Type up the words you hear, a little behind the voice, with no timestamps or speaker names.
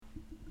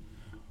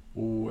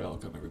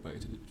Welcome everybody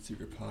to the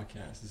Secret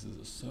Podcast. This is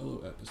a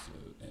solo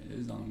episode and it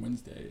is on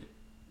Wednesday.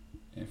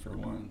 And for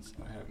once,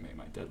 I haven't made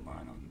my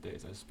deadline on the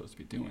days I was supposed to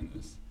be doing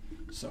this.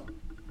 So,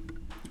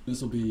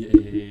 this will be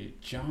a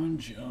John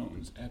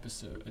Jones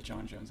episode.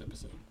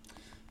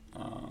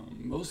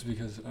 Mostly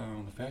because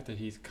the fact that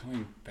he's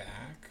coming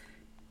back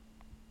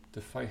to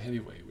fight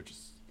heavyweight, which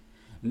is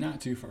not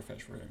too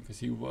far-fetched for him because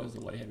he was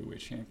the light heavyweight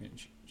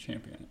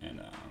champion,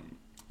 and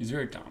he's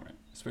very dominant,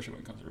 especially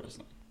when it comes to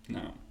wrestling.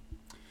 Now,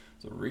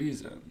 the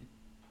reason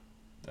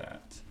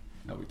that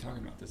I'll be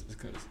talking about this is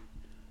because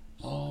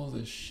all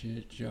the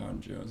shit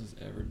John Jones has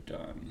ever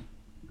done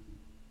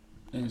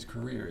in his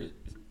career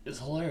is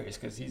hilarious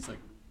because he's like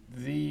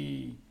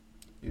the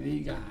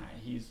guy.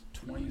 He's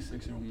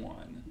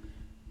 26-1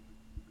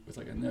 with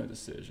like a no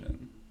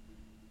decision.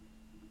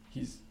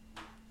 He's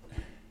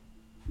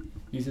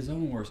his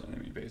own worst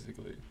enemy,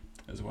 basically,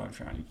 is what I'm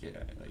trying to get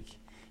at. Like,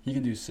 he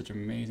can do such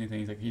amazing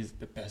things. Like, he's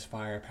the best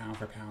fighter, pound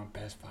for pound,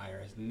 best fighter.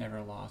 Has never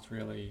lost,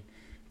 really.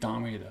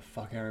 Dominated the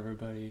fuck out of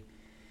everybody.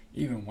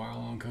 Even while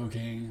on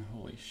cocaine.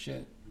 Holy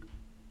shit.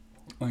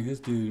 Like, this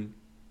dude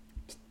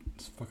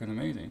is fucking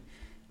amazing.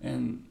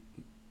 And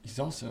he's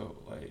also,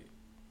 like,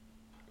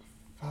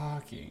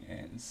 fucking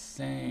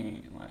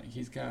insane. Like,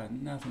 he's got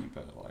nothing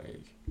but,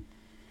 like,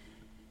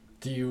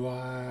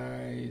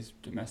 DUIs,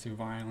 domestic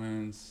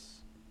violence,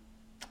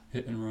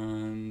 hit and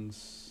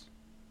runs,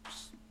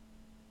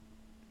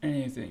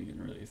 anything you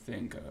can really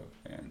think of.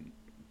 And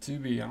to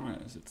be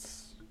honest,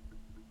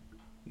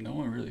 no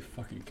one really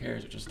fucking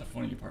cares. It's just the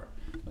funny part.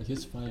 Like,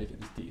 his fight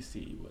against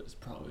DC was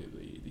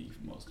probably the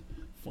most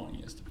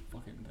funniest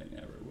fucking thing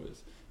ever.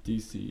 Was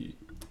DC,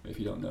 if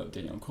you don't know,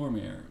 Daniel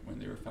Cormier, when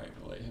they were fighting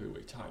for the light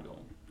heavyweight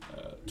title,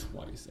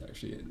 twice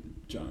actually,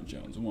 and John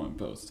Jones won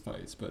both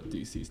fights, but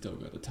DC still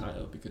got the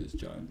title because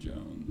John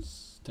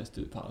Jones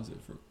tested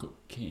positive for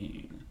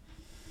cocaine.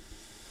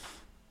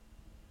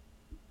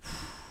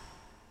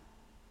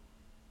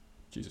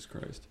 Jesus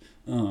Christ.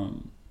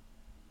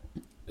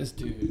 This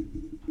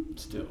dude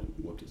still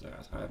whooped his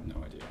ass. I have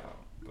no idea how,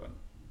 but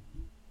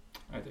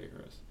I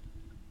digress.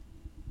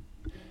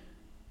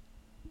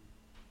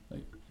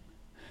 Like,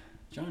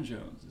 John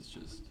Jones is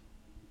just,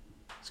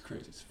 it's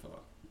crazy as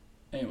fuck.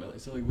 Anyway, like,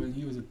 so like when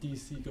he was at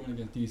DC, going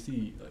against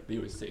DC, like, they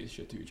would say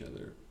shit to each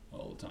other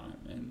all the time,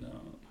 and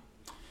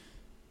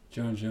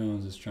John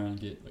Jones is trying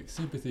to get like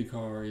sympathy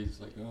card. He's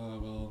like, oh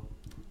well,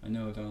 I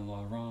know I've done a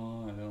lot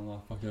wrong, I've done a lot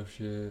of fucked up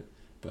shit,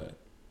 but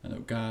I know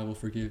God will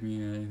forgive me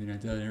and anything I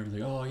did. And everyone's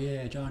like, oh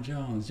yeah, John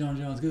Jones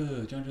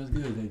good,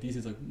 And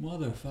DC's like,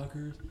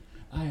 motherfuckers,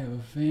 I have a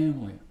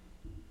family.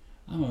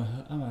 I'm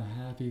a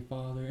happy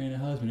father and a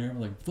husband. And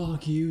everyone's like,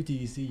 fuck you,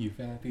 DC, you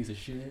fat piece of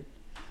shit.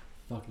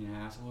 Fucking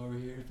asshole over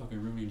here,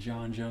 fucking ruining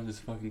John Jones'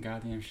 fucking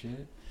goddamn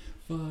shit.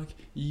 Fuck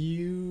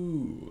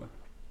you.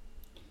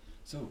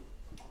 So,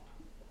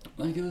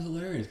 like, it was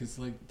hilarious because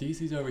like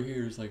DC's over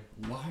here is like,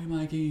 why am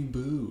I getting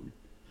booed?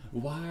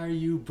 Why are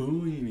you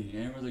booing me?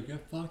 And everyone's like, yeah,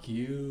 fuck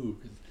you.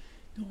 Because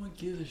no one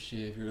gives a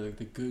shit if you're like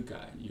the good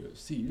guy in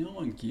UFC. No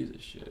one gives a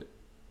shit.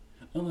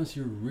 Unless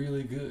you're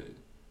really good.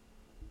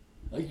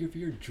 Like, if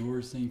you're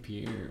George St.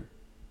 Pierre,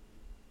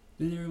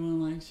 then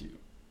everyone likes you.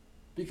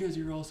 Because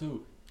you're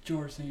also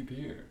George St.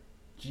 Pierre.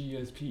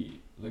 GSP.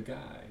 The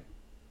guy.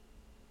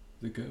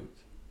 The GOAT.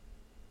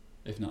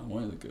 If not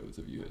one of the GOATs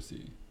of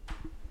UFC.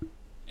 And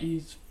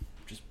he's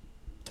just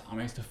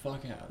dominates the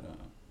fuck out of them.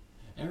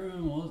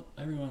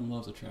 Everyone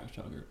loves a trash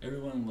talker.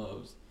 Everyone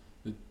loves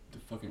the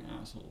fucking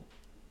asshole.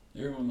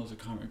 Everyone loves a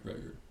Conor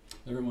McGregor.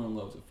 Everyone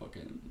loves a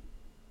fucking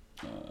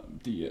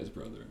Diaz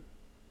brother.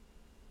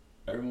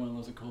 Everyone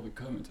loves a Colby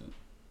Covington.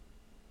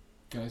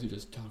 Guys who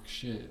just talk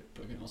shit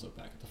but can also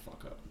back it the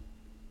fuck up.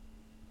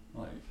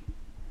 Like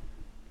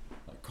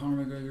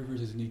Conor McGregor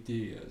versus Nick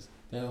Diaz.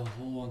 That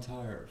whole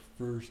entire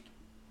first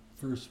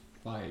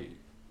fight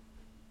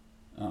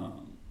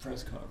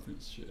press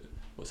conference shit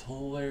was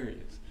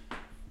hilarious.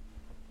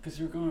 Because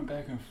you're going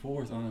back and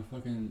forth on a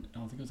fucking, I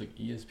don't think it was like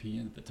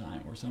ESPN at the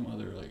time, or some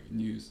other like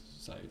news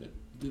site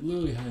that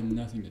literally had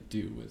nothing to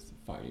do with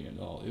fighting at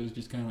all. It was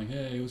just kind of like,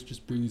 hey, let's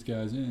just bring these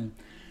guys in.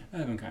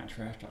 Have them kind of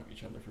trash talk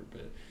each other for a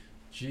bit.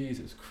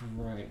 Jesus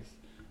Christ.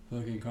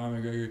 Fucking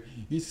Conor McGregor,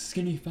 he's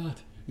skinny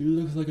fat. He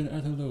looks like an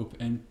antelope.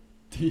 And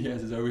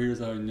Diaz is over here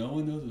so no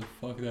one knows what the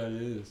fuck that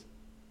is.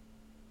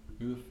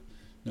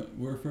 No,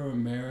 we're from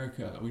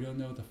America. We don't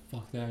know what the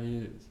fuck that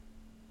is.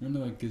 We don't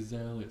know what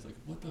gazelle is. Like,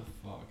 what the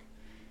fuck?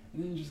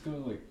 And then you just go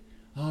like,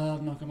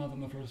 I'll knock him out in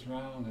the first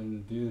round,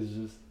 and dude is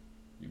just,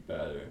 you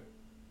better.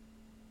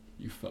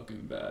 You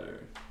fucking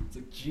better. It's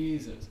like,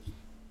 Jesus.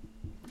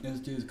 This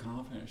dude's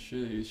confident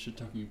shit. He's shit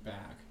talking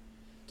back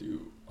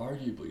to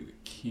arguably the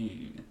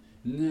king.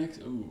 Next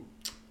to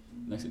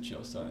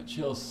Chael Sonnen.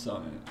 Chael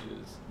Sonnen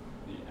is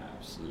the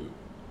absolute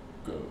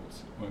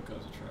GOAT when it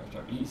comes to trash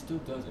talking. He still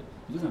does it.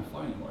 He doesn't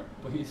fight anymore,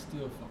 but he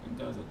still fucking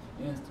does it.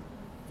 And it's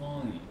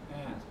funny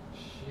ass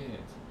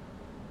shit.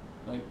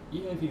 Like,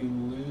 even if he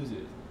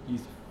loses,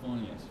 he's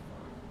funny as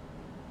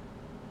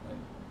fuck. Like,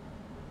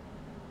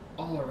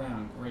 all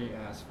around great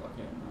ass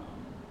fucking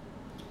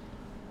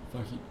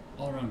fucking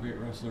all-around great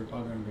wrestler,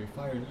 all-around great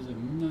fighter. There's like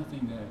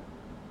nothing that,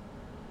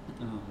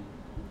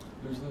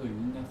 there's literally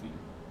nothing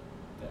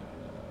that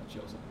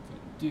Chael Sonnen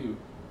couldn't do.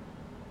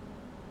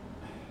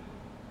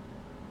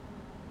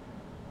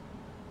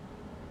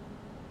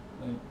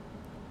 Like,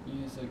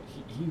 he's like,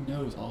 he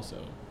knows also,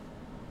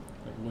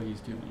 like, what he's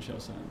doing, Chael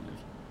Sonnen.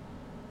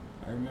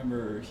 Like, I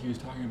remember he was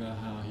talking about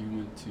how he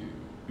went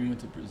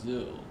to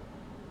Brazil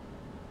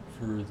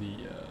for the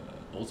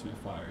Ultimate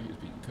Fighter. He was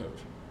being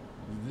coached.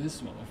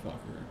 This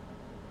motherfucker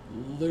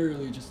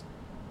literally just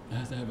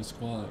has to have a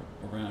squad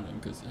around him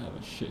because of how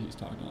much shit he's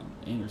talking on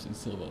Anderson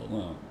Silva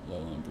alone, let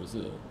alone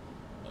Brazil.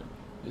 Like,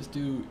 this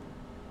dude,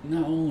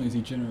 not only is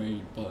he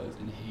generating buzz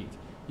and hate,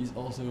 he's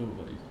also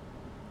like,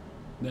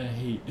 that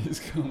hate is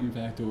coming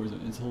back towards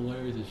him. It's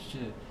hilarious as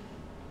shit.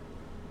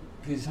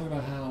 Because he's talking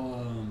about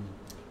how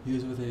he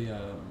was with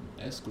a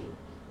escort.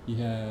 He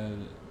had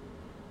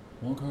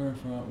one car in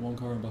front, one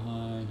car in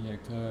behind. He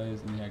had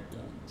guys and he had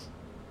guns.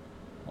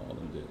 All of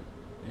them did.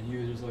 And he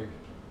was just like,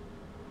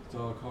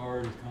 saw a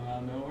car just come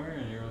out of nowhere,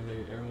 and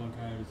everyone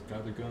kind of just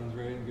got their guns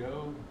ready to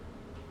go,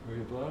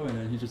 ready to blow. And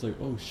then he's just like,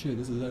 oh shit,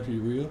 this is actually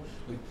real.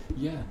 Like,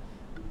 yeah,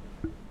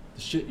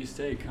 the shit you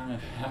say kind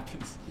of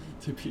happens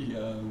to be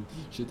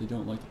shit they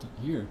don't like to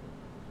hear.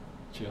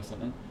 Chael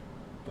Sonnen.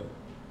 But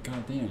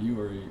goddamn, you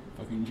are a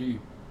fucking G.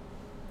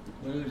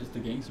 Literally just a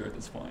gangster at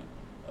this point.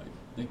 Like,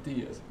 Nick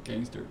Diaz,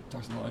 gangster,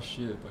 talks a lot of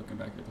shit, but come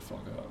back, get the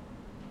fuck up.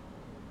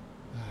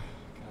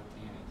 God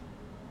damn it.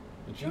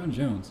 But John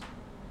Jones,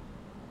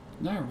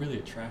 not really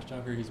a trash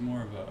talker. He's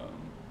more of a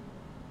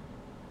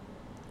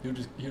he'll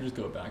just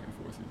go back and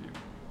forth with you.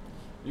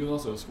 He'll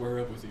also square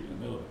up with you in the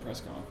middle of a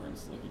press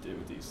conference like he did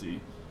with DC.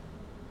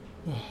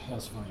 That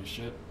was funny as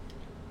shit.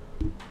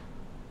 And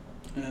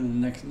then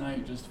the next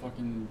night, just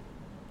fucking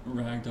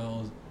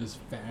ragdoll his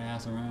fat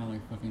ass around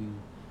like fucking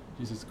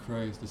Jesus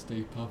Christ. The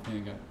Stay Puft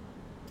Man got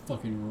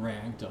fucking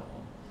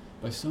ragdoll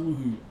by someone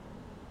who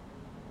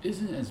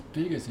isn't as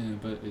big as him,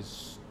 but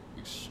is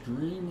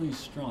extremely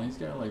strong. He's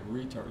got like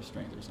retard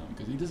strength or something,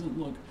 because he doesn't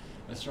look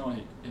as strong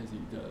as he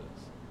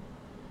does,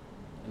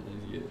 as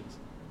he is.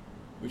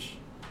 Which,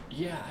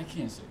 yeah, I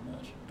can't say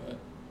much, but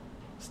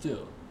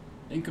still,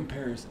 in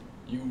comparison,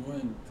 you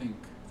wouldn't think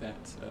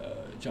that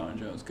John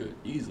Jones could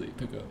easily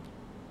pick up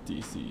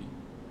DC,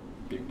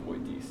 big boy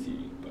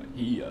DC, but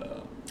he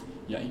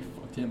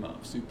fucked him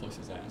up, suplexed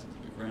his ass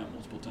into the ground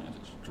multiple times,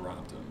 and just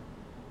dropped him.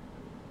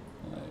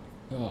 Like,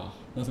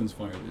 nothing's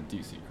funnier than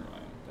DC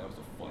crying. That was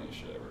the funniest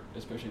shit ever.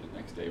 Especially the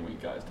next day when he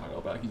got his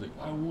title back. He's like,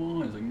 I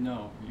won. He's like,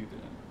 no, you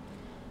didn't.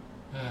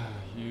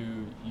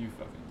 You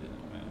fucking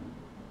didn't, man.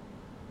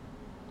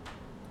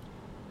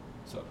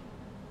 So,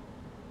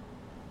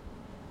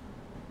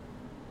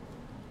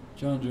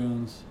 John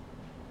Jones,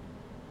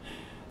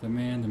 the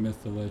man, the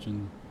myth, the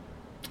legend.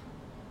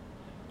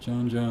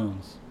 John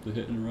Jones, the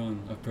hit and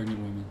run of pregnant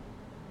women.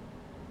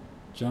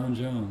 John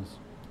Jones,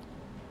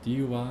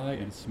 DUI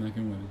and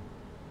smacking women.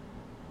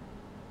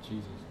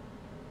 Jesus.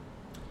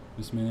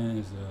 This man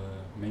is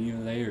many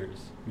layers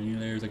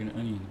like an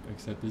onion,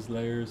 except his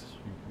layers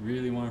you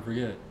really want to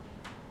forget.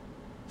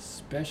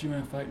 Especially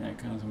when Fight Night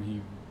comes, when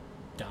he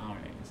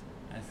dominates.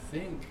 I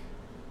think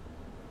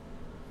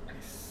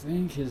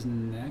his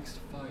next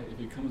fight, if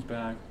he comes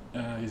back,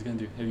 he's going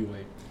to do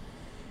heavyweight.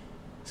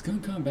 He's going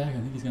to come back, I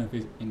think he's going to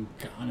face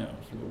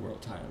Ngannou for the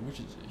world title, which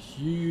is a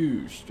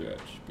huge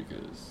stretch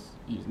because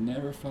he's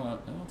never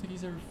fought, I don't think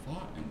he's ever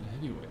fought in the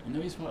heavyweight. I know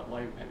he's fought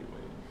light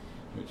heavyweight,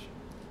 which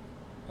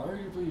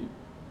arguably,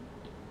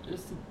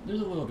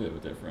 there's a little bit of a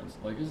difference.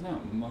 Like, there's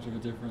not much of a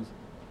difference,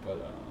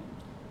 but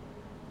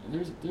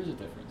there's a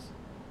difference.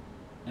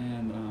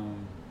 And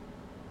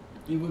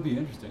it would be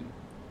interesting,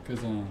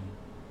 because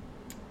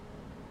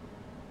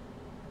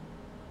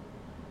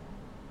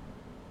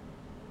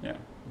yeah,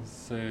 let's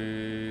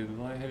say the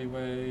light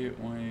heavyweight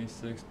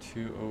 186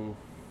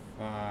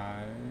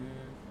 205,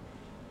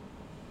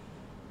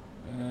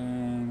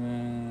 and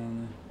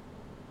then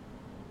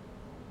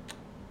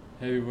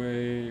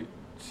heavyweight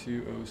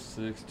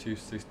 206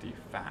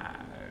 265.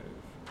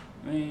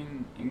 I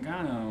mean,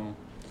 Ngannou,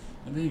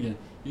 and then again,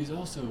 he's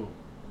also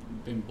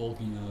been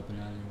bulking up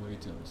and adding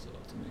weight to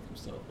himself to make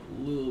himself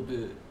a little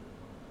bit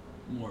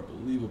more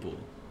believable.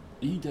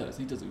 And he does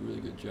a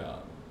really good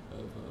job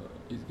of,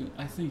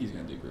 I think he's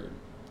gonna do great.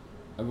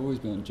 I've always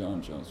been a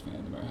John Jones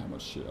fan, no matter how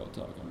much shit I'll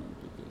talk on him,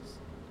 because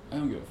I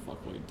don't give a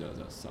fuck what he does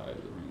outside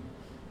of the ring.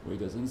 What he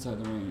does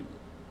inside the ring,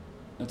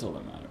 that's all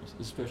that matters,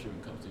 especially when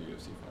it comes to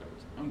UFC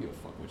fighters. I don't give a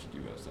fuck what you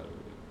do outside of it.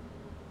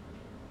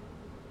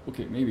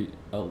 Okay, maybe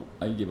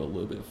I give a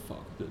little bit of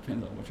fuck. It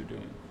depends on what you're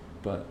doing.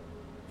 But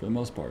for the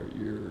most part,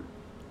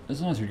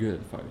 as long as you're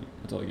good at fighting,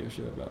 that's all I give a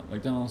shit about.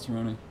 Like Donald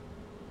Cerrone,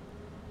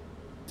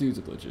 dude's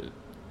a legit.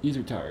 He's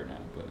retired now,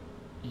 but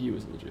he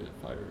was a legit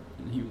fighter,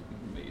 and he was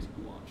amazing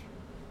to watch.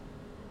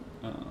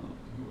 Who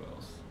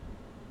else?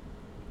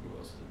 Who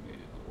else has made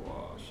it in the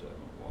wash? I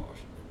haven't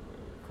watched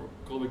forever.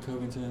 Colby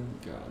Covington,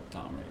 God,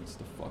 dominates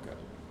the fuck out.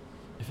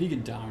 If he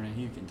can dominate,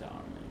 he can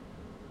dominate.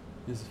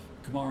 This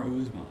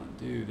Kamaru Usman,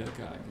 dude, that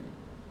guy can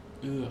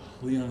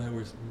Leon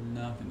Edwards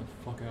knocking the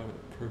fuck out with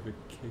a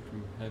perfect kick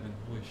from heaven.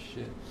 Holy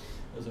shit.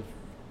 That was the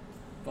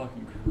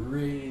fucking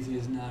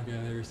craziest knockout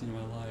I've ever seen in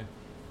my life.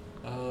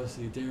 Let's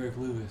see, Derek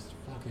Lewis,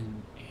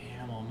 fucking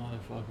animal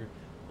motherfucker.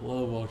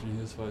 Love watching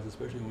his fights,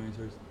 especially when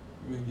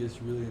he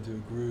gets really into a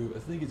groove. I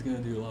think he's gonna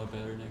do a lot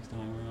better next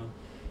time around.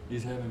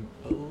 He's having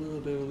a little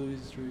bit of a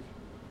losing streak,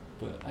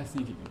 but I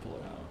think he can pull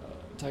it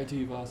out. Tai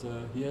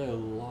Tuivasa, he had a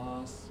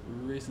loss,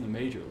 recent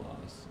major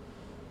loss.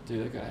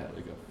 Dude, that guy had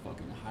like a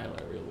fucking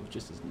highlight reel of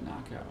just his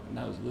knockout, and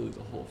that was literally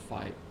the whole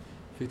fight.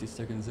 50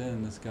 seconds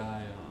in, this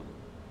guy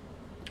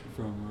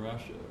from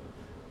Russia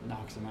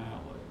knocks him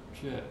out, like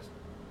just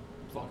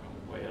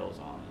fucking wails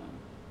on him,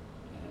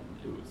 and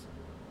it was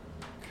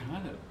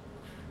kind of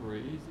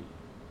crazy,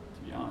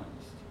 to be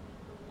honest.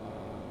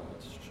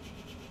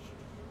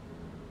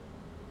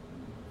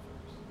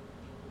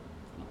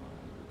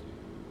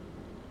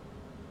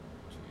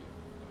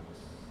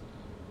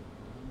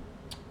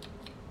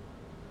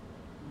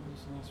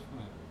 Last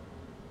fight.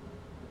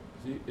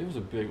 See, it was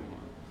a big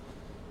one.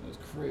 It was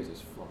crazy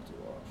as fuck to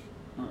watch.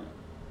 Alright.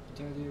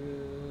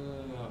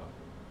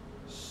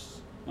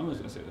 I'm just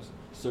gonna say this.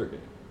 Sergey.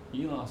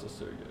 He lost to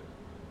Sergey.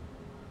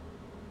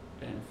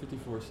 And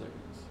 54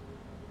 seconds.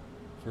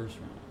 First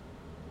round.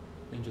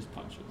 And just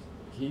punches.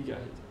 He got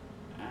his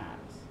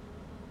ass.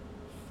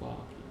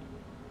 Fucking.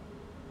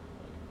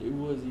 Like, it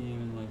wasn't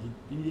even like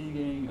he didn't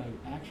get any like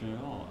action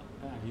at all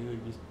back. He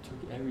like just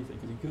took everything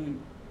because he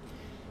couldn't.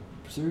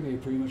 Sergey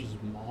pretty much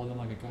just mauled him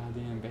like a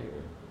goddamn bear.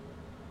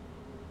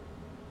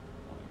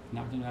 Like,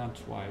 knocked him down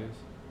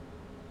twice.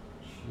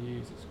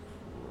 Jesus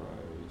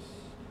Christ.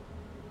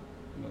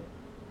 But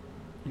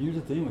here's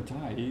the thing with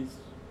Ty, he's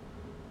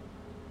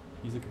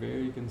a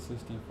very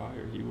consistent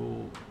fighter. He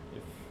will,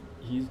 if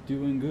he's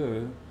doing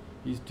good,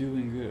 he's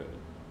doing good.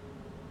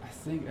 I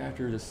think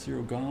after the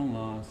Cyril Gane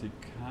loss, he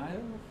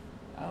kind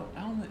of,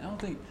 I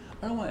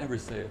don't want to ever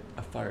say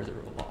a fighter's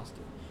ever lost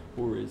it.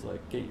 Or is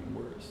like getting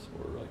worse,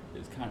 or like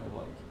is kind of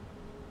like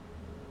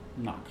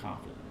not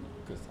confident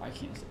because I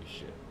can't say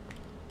shit.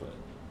 But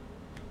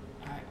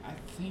I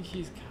think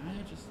he's kind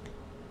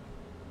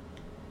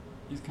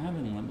of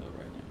in limbo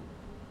right now.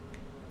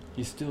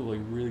 He's still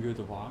like really good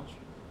to watch.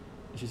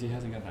 It's just he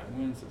hasn't got that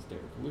win since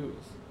Derek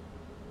Lewis,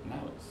 and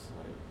that was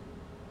like,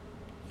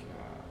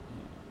 God,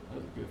 yeah, that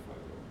was a good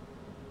fight though.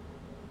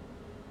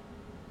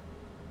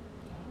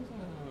 That was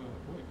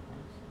wait,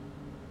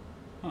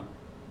 huh?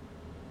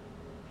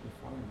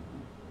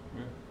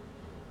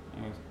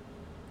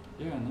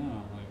 Yeah,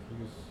 no, like he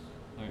was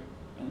like,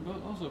 and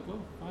both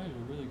fighters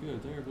were really good.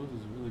 Derek Lewis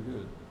is really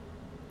good.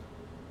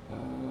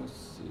 Let's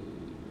see.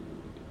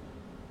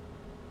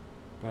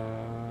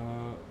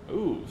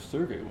 Ooh,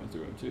 Sergey went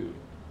through him too.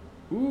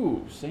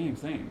 Ooh, same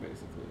thing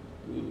basically.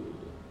 Ooh.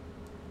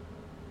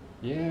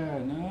 Yeah,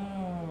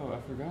 no, I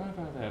forgot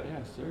about that.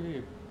 Yeah,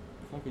 Sergey,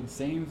 fucking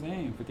same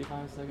thing.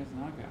 55 seconds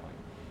knockout. Like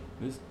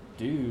this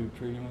dude,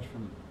 pretty much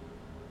from.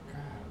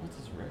 God, what's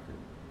his record?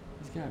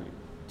 He's gotta be.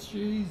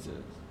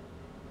 Jesus.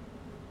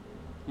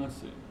 Let's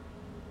see.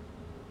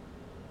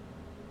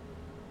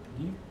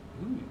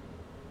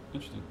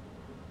 Interesting.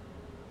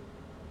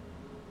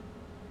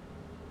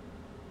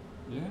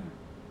 Yeah.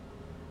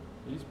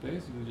 He's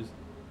basically just.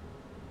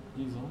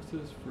 He's lost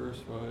his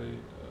first fight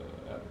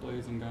at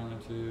Blazing Ghana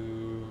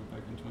 2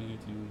 back in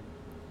 2018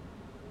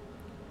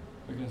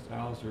 against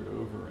Alistair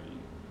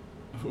Overeem.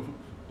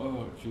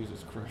 Oh,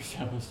 Jesus Christ,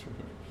 Alistair.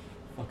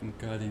 Fucking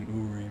goddamn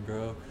Overeem,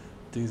 bro.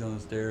 Dude's on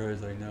the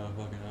steroids like no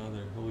fucking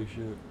other. Holy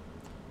shit.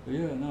 But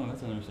yeah, no,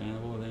 that's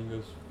understandable. And then he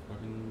goes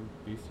fucking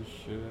beats the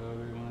shit out of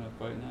everyone at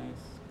fight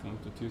nights. Comes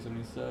to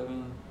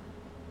 277.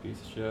 Beats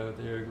the shit out of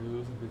Derek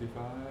Lewis in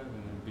 55.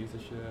 And then beats the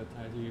shit out of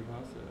Tai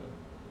Tuivasa.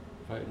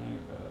 Fight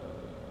night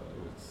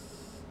with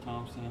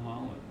Thompson and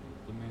Holland.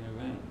 The main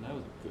event. That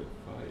was a good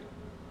fight.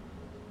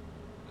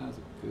 That was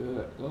a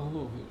good. The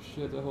whole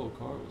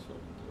card was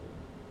fucking dope.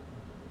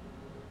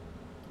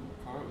 The whole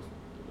card was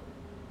fucking dope.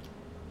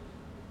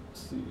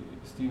 Let's see.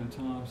 Stephen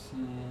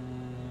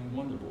Thompson.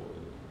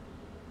 Wonderboy.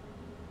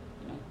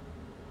 Yeah.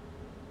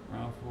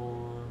 Round 4.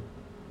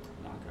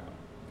 Knockout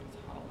against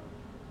Holland.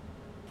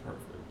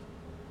 Perfect.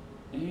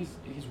 And he's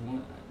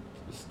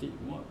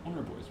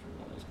Wonderboy's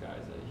one of those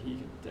guys that he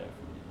can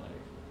definitely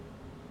like.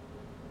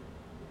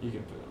 He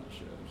can put on a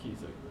show.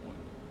 He's like one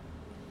of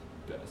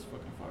the best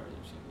fucking fighters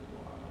I've seen in a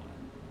while,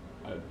 and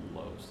I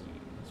love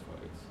seeing his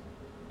fights.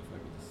 If I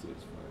get to see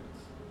his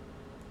fights.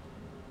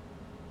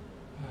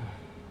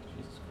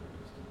 Jesus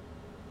Christ.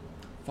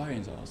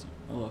 Fighting's awesome.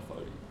 I love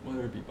fighting.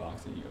 Whether it be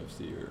boxing,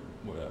 UFC, or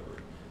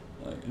whatever.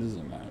 Like, it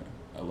doesn't matter.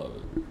 I love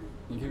it.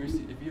 Like,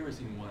 if you ever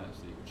seen ONE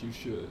FC, which you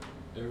should,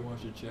 everyone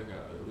should check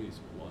out at least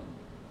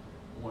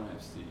ONE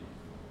FC.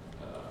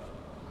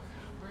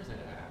 Where's it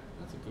at?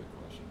 That's a good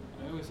question.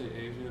 I always say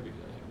Asia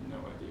because I have no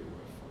idea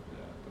where the fuck it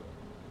at, but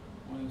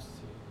ONE FC.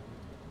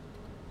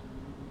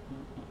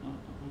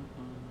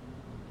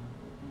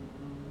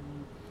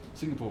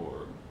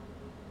 Singapore.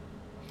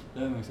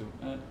 That makes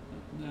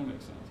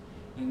sense.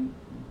 And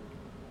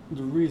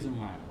the reason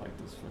why I like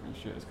this fucking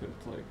shit is because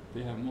like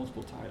they have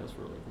multiple titles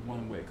for like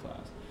one weight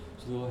class.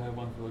 So they'll have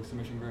one for like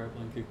submission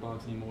grappling,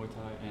 kickboxing, Muay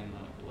Thai, and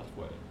left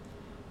weight.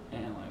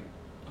 And like,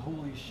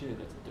 holy shit,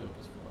 that's dope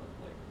as fuck.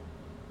 Like,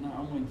 not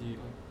only do you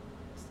like,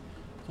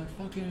 it's like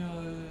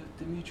fucking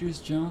Demetrius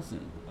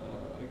Johnson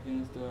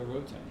against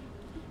Rotang,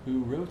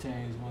 who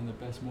Rotang is one of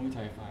the best Muay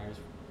Thai fighters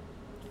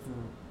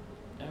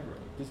forever.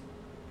 This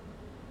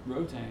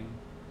Rotang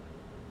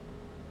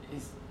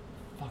is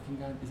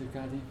is a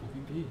goddamn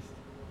fucking beast.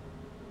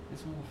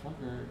 This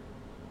motherfucker.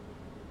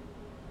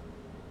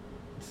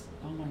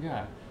 Oh my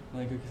god.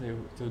 Like, okay,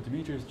 so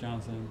Demetrius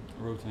Johnson,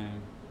 Rotang,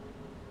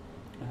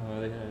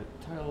 they had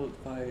a title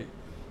fight.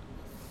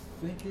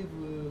 I think it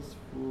was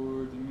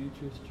for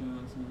Demetrius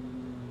Johnson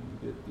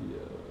to get the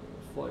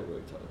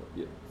flyweight title.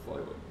 Yeah,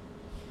 flyweight.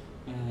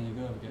 And you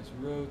go up against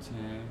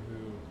Rotang,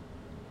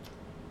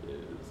 who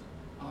is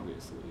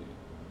obviously,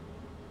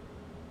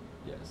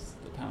 yes,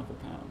 the pound for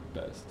pound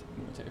best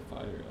Muay Thai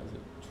fighter as a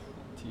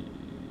 28.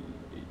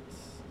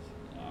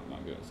 I'm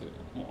not gonna say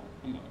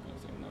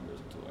numbers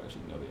until I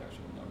actually know the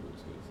actual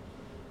numbers, because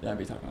then I'd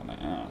be talking on my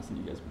ass and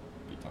you guys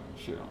would be talking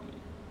shit on me.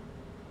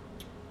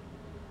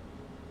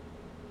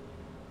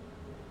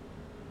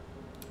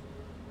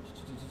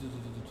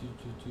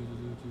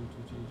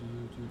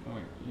 Oh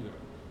wait, either way.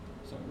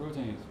 So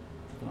Rotang is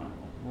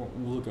phenomenal.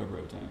 We'll look up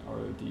Rotang.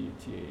 Rodtang.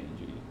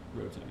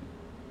 Rotang.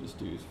 That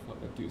dude's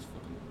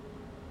fucking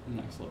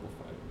next level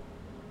fighter.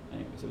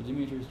 Anyway, so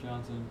Demetrius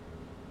Johnson,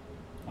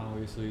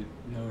 obviously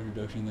no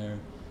introduction there.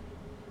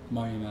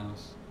 Mighty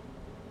Mouse,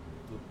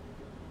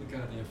 the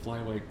goddamn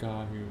flyweight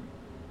guy who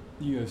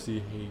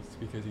UFC hates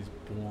because he's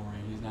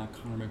boring. He's not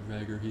Conor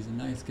McGregor. He's a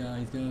nice guy.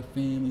 He's got a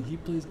family. He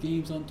plays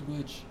games on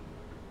Twitch.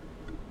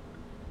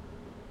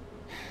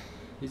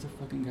 He's a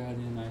fucking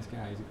goddamn nice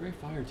guy. He's a great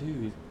fighter too.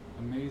 He's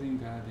amazing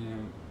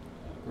goddamn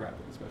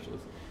grappling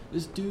specialist.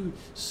 This dude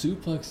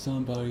suplexed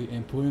somebody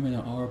and put him in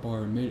an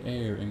R-bar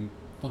mid-air and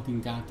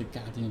fucking got the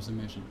goddamn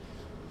submission.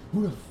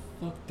 Who the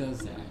fuck does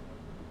that?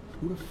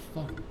 Who the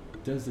fuck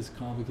does this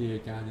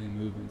complicated goddamn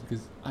movement?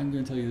 Because I'm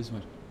gonna tell you this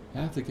much.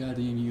 Half the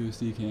goddamn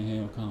UFC can't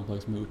handle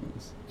complex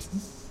movements.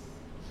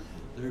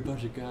 They're a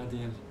bunch of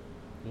goddamn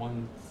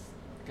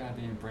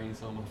brain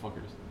cell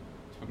motherfuckers.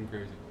 It's fucking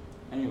crazy.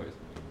 Anyways,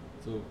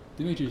 so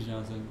Demetrius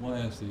Johnson,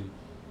 1FC,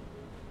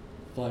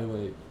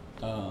 flyweight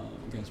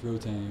against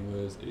Rotang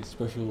was a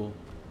special.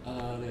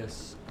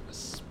 There's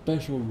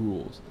special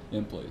rules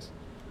in place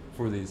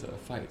for these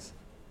fights.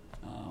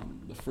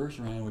 The first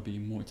round would be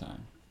Muay Thai.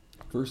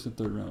 First and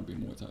third round would be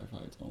Muay Thai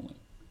fights only.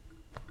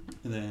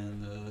 And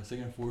then the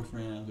second and fourth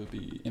round would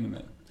be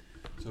MMA.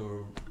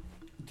 So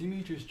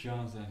Demetrius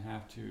Johnson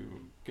have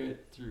to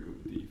get through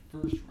the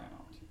first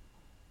round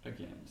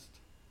against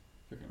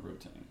freaking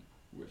Rotang,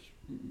 which,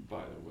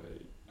 by the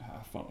way,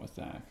 have fun with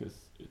that because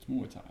it's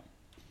Muay Thai.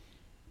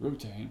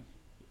 Rotang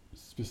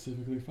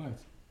specifically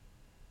fights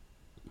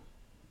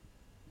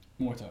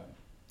Muay Thai.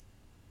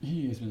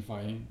 He has been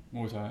fighting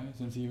Muay Thai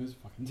since he was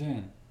fucking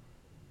 10.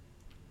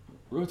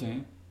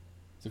 Rotang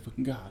is a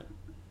fucking god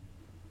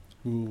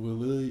who will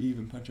literally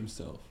even punch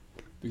himself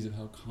because of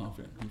how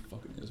confident he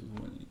fucking is with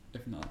winning,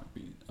 if not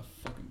being a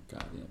fucking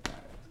goddamn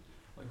badass.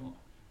 Like,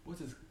 what's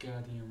his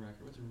goddamn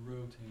record? What's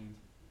Rotang's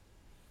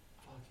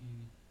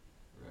fucking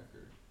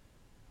record?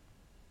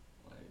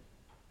 Like,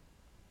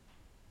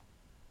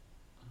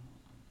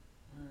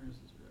 where is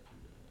his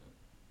record at?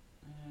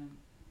 Man,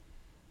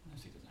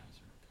 unless he doesn't have his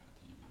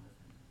goddamn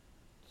record.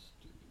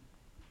 Stupid.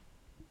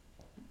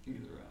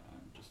 Either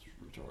I'm just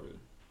retarded.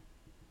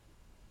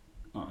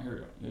 Oh, here we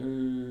go.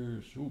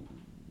 There's. Ooh,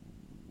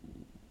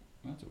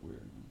 that's a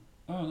weird one.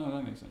 Oh, no,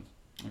 that makes sense.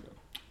 Okay.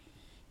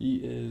 He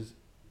is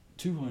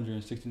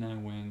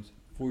 269 wins,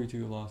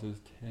 42 losses,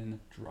 10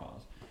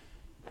 draws.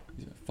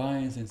 He's been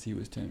fighting since he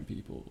was 10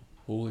 people.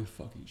 Holy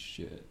fucking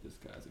shit. This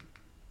guy's a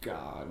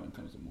god when it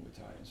comes to Muay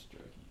Thai and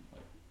striking.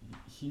 Like,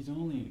 he's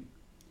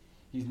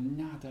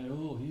not that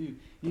old.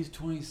 He's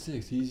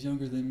 26. He's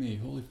younger than me.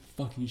 Holy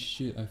fucking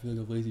shit. I feel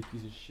like a lazy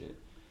piece of shit.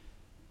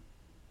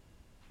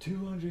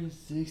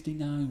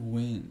 269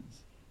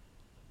 wins.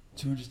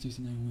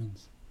 269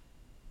 wins.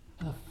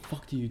 How the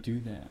fuck do you do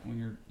that when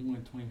you're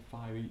only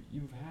 25?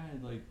 You've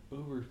had like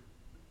over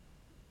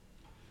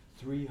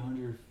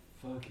 300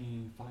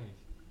 fucking fights.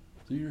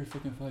 300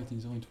 fucking fights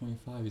and he's only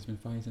 25. He's been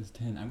fighting since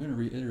 10. I'm gonna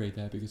reiterate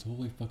that because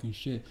holy fucking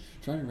shit.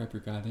 Try to wrap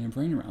your goddamn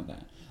brain around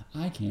that.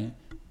 I can't.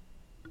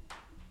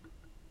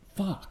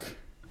 Fuck.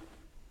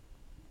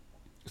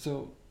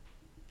 So,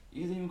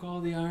 he's even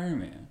called the Iron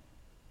Man.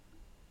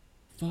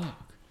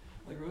 Fuck.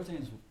 Like,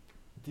 Rotang's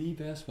the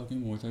best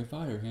fucking Muay Thai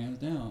fighter, hands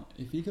down.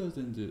 If he goes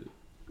into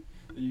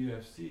the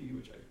UFC,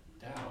 which I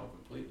doubt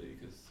completely,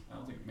 because I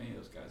don't think many of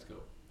those guys go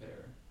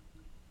there.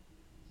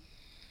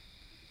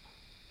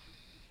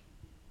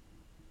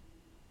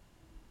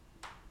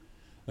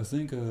 I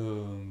think the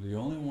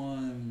only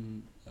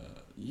one,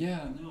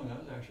 that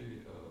was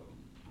actually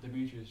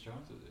Demetrius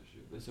Johnson's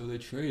issue. So they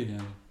traded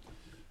him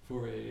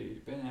for a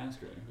Ben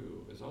Askren,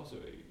 who is also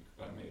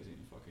a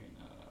amazing fucking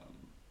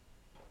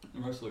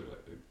wrestler,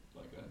 like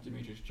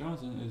Demetrius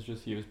Johnson is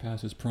just he was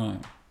past his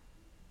prime.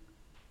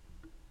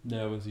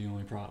 That was the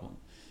only problem.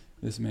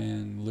 This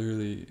man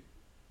literally,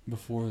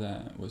 before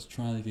that, was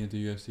trying to get into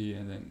UFC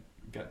and then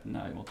got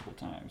denied multiple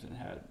times and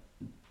had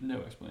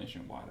no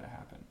explanation why that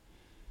happened.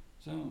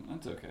 So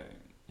that's okay.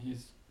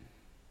 He's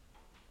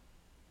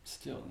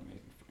still an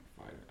amazing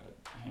fighter,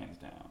 hands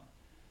down.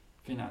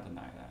 Cannot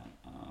deny that.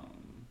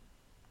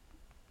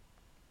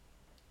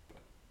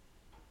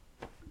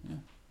 But yeah.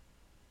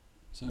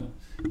 So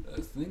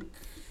I think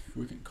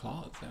we can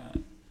call it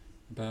that.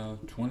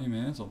 About 20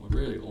 minutes of a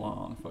really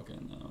long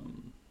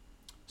fucking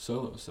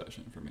solo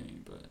session for me.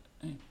 But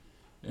hey,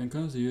 when it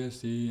comes to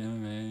UFC,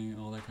 MMA,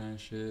 all that kind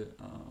of shit,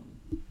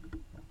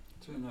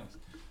 it's really nice.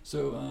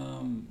 So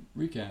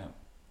recap.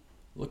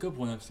 Look up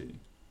ONE FC.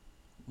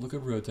 Look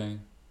up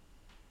Rotain.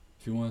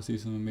 If you want to see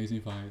some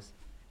amazing fights,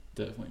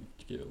 definitely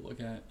give it a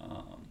look at.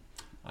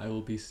 I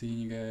will be seeing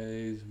you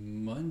guys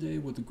Monday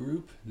with the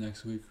group,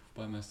 next week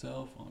by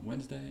myself on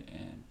Wednesday,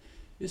 and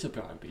this will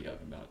probably be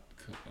up about,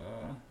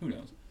 who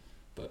knows.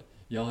 But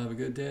y'all have a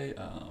good day.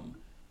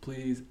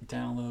 Please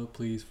download,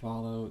 please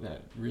follow.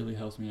 That really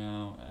helps me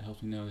out. It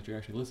helps me know that you're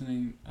actually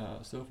listening.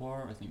 So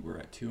far, I think we're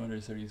at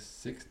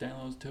 276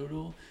 downloads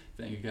total.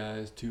 Thank you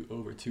guys.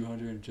 Over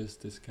 200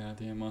 just this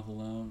goddamn month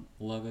alone.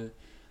 Love it.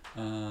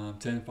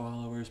 10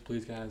 followers.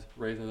 Please, guys,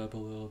 raise it up a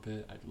little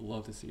bit. I'd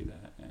love to see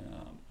that. And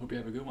hope you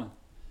have a good one.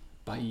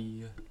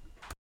 Bye.